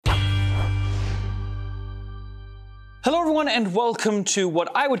Hello everyone and welcome to what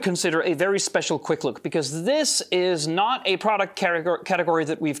I would consider a very special quick look, because this is not a product category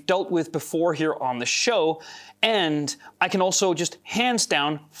that we've dealt with before here on the show, and I can also just hands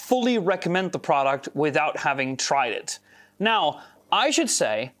down fully recommend the product without having tried it. Now, I should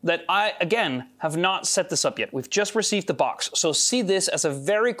say that I, again, have not set this up yet. We've just received the box, so see this as a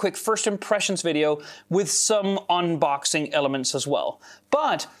very quick first impressions video with some unboxing elements as well.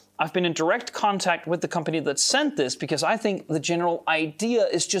 But I've been in direct contact with the company that sent this because I think the general idea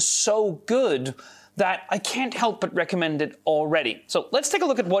is just so good that I can't help but recommend it already. So let's take a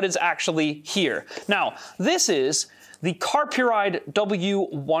look at what is actually here. Now, this is the Carpuride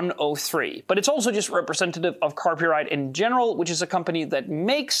W103, but it's also just representative of Carpuride in general, which is a company that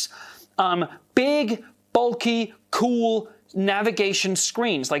makes big, bulky, cool navigation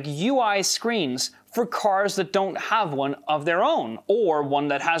screens, like UI screens, for cars that don't have one of their own, or one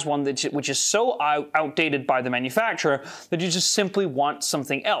that has one which is so outdated by the manufacturer that you just simply want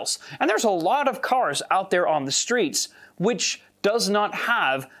something else. And there's a lot of cars out there on the streets which does not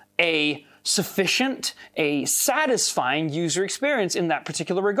have a sufficient, a satisfying user experience in that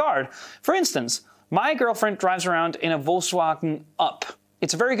particular regard. For instance, my girlfriend drives around in a Volkswagen Up.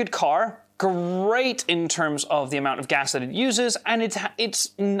 It's a very good car, great in terms of the amount of gas that it uses, and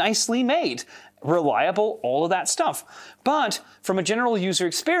it's nicely made, reliable, all of that stuff. But from a general user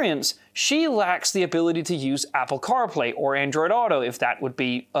experience, she lacks the ability to use Apple CarPlay or Android Auto, if that would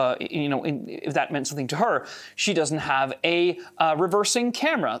be, if that meant something to her. She doesn't have a reversing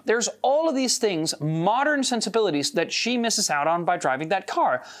camera. There's all of these things, modern sensibilities, that she misses out on by driving that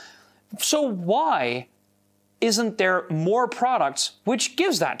car. So why isn't there more products which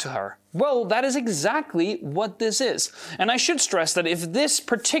gives that to her? Well, that is exactly what this is. And I should stress that if this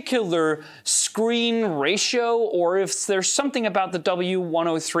particular screen ratio, or if there's something about the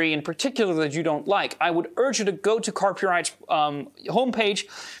W103 in particular that you don't like, I would urge you to go to Carpuride's homepage,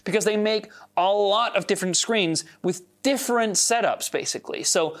 because they make a lot of different screens with different setups, basically.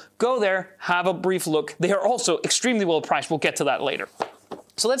 So go there, have a brief look. They are also extremely well priced. We'll get to that later.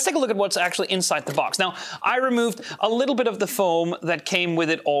 So let's take a look at what's actually inside the box. Now, I removed a little bit of the foam that came with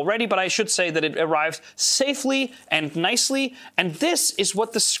it already, but I should say that it arrived safely and nicely, and this is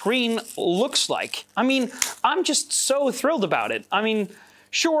what the screen looks like. I mean, I'm just so thrilled about it. I mean,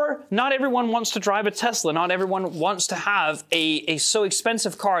 sure, not everyone wants to drive a Tesla. Not everyone wants to have a so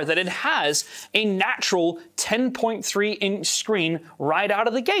expensive car that it has a natural 10.3-inch screen right out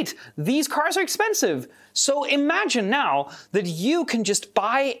of the gate. These cars are expensive. So imagine now that you can just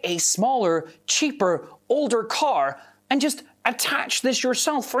buy a smaller, cheaper, older car and just attach this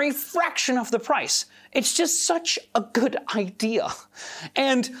yourself for a fraction of the price. It's just such a good idea.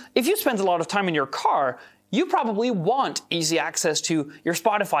 And if you spend a lot of time in your car, you probably want easy access to your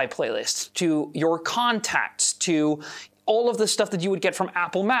Spotify playlists, to your contacts, to all of the stuff that you would get from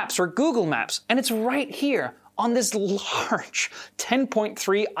Apple Maps or Google Maps. And it's right here on this large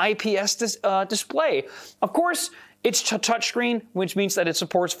 10.3 IPS display. Of course, it's a touchscreen, which means that it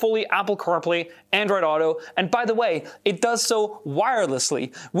supports fully Apple CarPlay, Android Auto, and by the way, it does so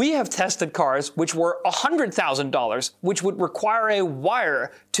wirelessly. We have tested cars which were $100,000, which would require a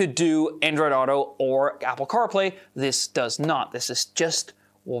wire to do Android Auto or Apple CarPlay. This does not. This is just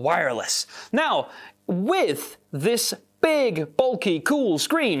wireless. Now, with this big, bulky, cool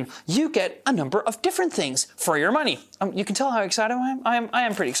screen, you get a number of different things for your money. You can tell how excited I am. I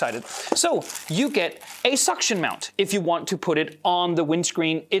am pretty excited. So you get a suction mount if you want to put it on the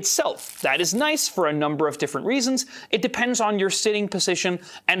windscreen itself. That is nice for a number of different reasons. It depends on your sitting position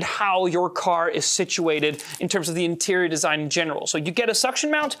and how your car is situated in terms of the interior design in general. So you get a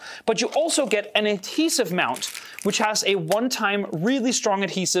suction mount, but you also get an adhesive mount, which has a one-time really strong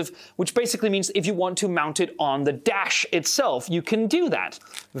adhesive, which basically means if you want to mount it on the dash itself, you can do that.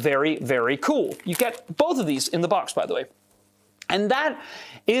 Very, very cool. You get both of these in the box, by the way. And that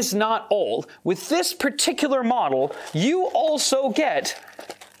is not all. With this particular model, you also get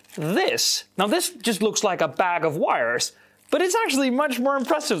this. Now, this just looks like a bag of wires, but it's actually much more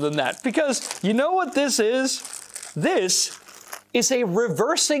impressive than that, because you know what this is? This is a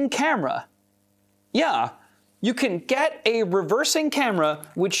reversing camera. Yeah. You can get a reversing camera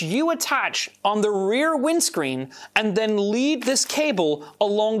which you attach on the rear windscreen and then lead this cable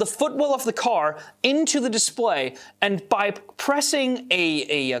along the footwell of the car into the display. And by pressing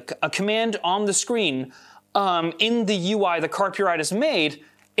a command on the screen in the UI the Carpuride has made,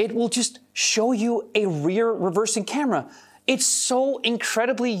 it will just show you a rear reversing camera. It's so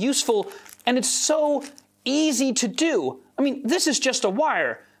incredibly useful, and it's so easy to do. I mean, this is just a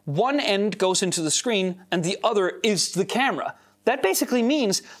wire. One end goes into the screen and the other is the camera. That basically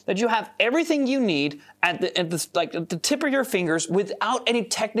means that you have everything you need at the tip of your fingers without any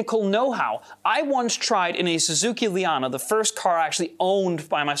technical know-how. I once tried in a Suzuki Liana, the first car I actually owned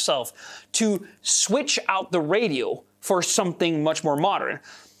by myself, to switch out the radio for something much more modern.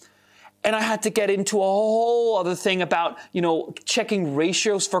 And I had to get into a whole other thing about, checking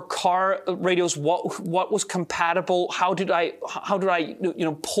ratios for car radios, what was compatible, how did I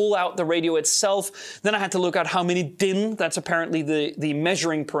pull out the radio itself. Then I had to look at how many DIN, that's apparently the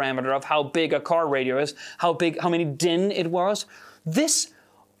measuring parameter of how big a car radio is, how many DIN it was. This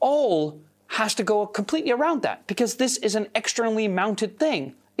all has to go completely around that because this is an externally mounted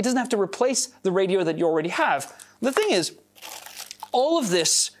thing. It doesn't have to replace the radio that you already have. The thing is, all of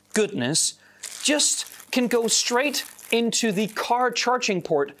this goodness just can go straight into the car charging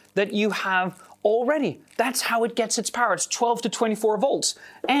port that you have already. That's how it gets its power. It's 12 to 24 volts.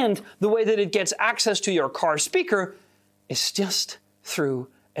 And the way that it gets access to your car speaker is just through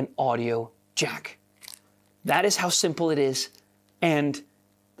an audio jack. That is how simple it is. And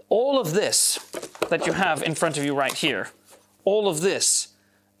all of this that you have in front of you right here, all of this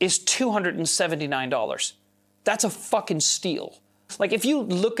is $279. That's a fucking steal. Like if you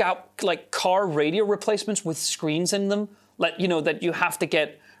look out like car radio replacements with screens in them, that you have to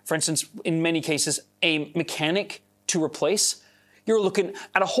get, for instance, in many cases, a mechanic to replace, you're looking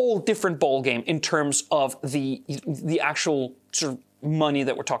at a whole different ballgame in terms of the actual sort of money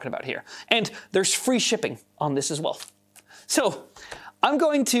that we're talking about here. And there's free shipping on this as well. So I'm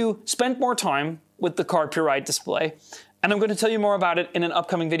going to spend more time with the Carpuride display, and I'm going to tell you more about it in an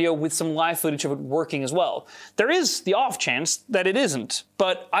upcoming video with some live footage of it working as well. There is the off chance that it isn't,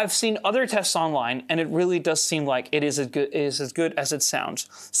 but I've seen other tests online, and it really does seem like it is as good as it sounds.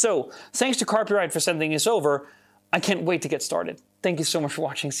 So, thanks to Carpuride for sending this over. I can't wait to get started. Thank you so much for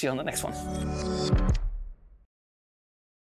watching. See you on the next one.